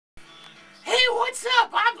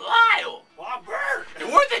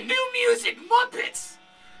Music Muppets.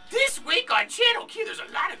 This week on Channel Q, there's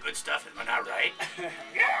a lot of good stuff, am I not right?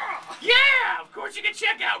 Yeah, of course you can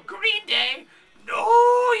check out Green Day, Know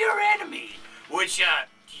Your Enemy, which, do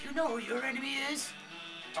you know who your enemy is?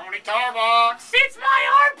 Tony Tarbox. It's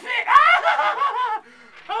my armpit!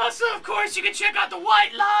 Also, of course, you can check out The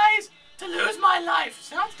White Lies, To Lose My Life.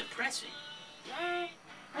 Sounds depressing. A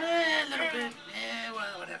little bit.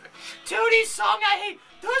 Well, whatever. Tootie's Song I Hate.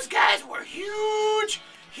 Those guys were huge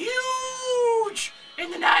in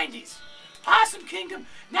the 90s. Possum Kingdom.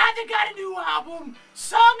 Now they got a new album.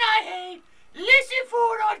 Song I Hate. Listen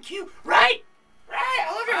for it on Q. Right? Right,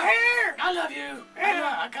 I love your hair. I love you.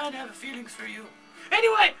 Yeah. I kind of have feelings for you.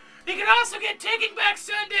 Anyway, you can also get Taking Back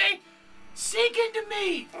Sunday. Sink Into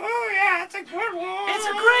Me. Oh, yeah, that's a good one. It's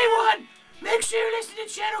a great one. Make sure you listen to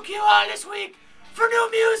Channel Q on this week for new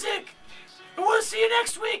music. And we'll see you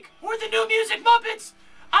next week with the New Music Muppets.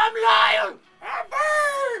 I'm Lyle. I'm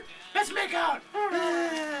Bird. Let's make out.